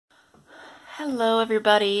Hello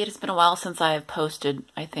everybody, it has been a while since I have posted,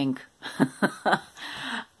 I think.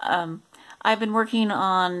 I've been working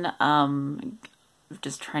on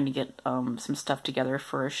just trying to get some stuff together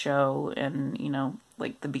for a show and,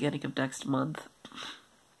 like the beginning of next month.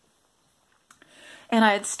 And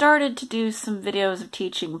I had started to do some videos of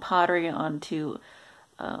teaching pottery onto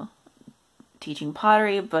teaching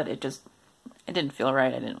pottery, but it didn't feel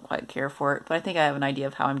right. I didn't quite care for it, but I think I have an idea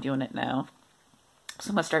of how I'm doing it now. So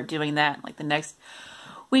I'm going to start doing that like the next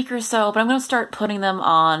week or so, but I'm going to start putting them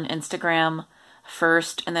on Instagram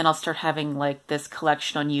first, and then I'll start having like this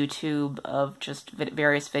collection on YouTube of just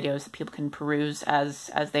various videos that people can peruse as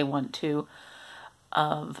they want to,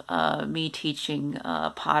 of me teaching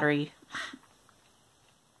pottery,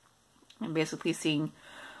 and basically seeing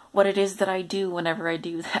what it is that I do whenever I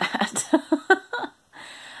do that.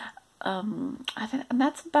 And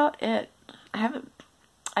that's about it.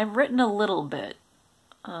 I've written a little bit.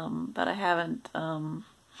 But I haven't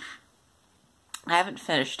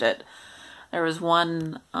finished it. There was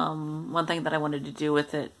one thing that I wanted to do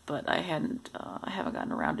with it, but I haven't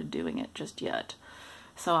gotten around to doing it just yet.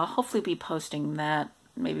 So I'll hopefully be posting that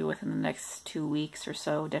maybe within the next 2 weeks or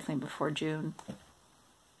so, definitely before June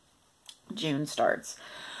starts.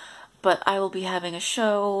 But I will be having a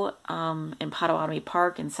show in Potawatomi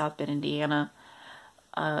Park in South Bend, Indiana,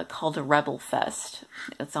 called a Rebel Fest.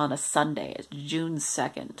 It's on a Sunday. It's June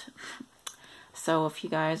 2nd. So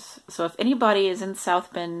if anybody is in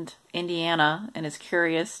South Bend, Indiana, and is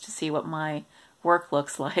curious to see what my work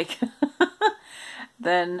looks like,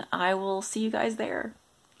 then I will see you guys there.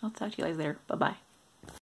 I'll talk to you guys there. Bye-bye.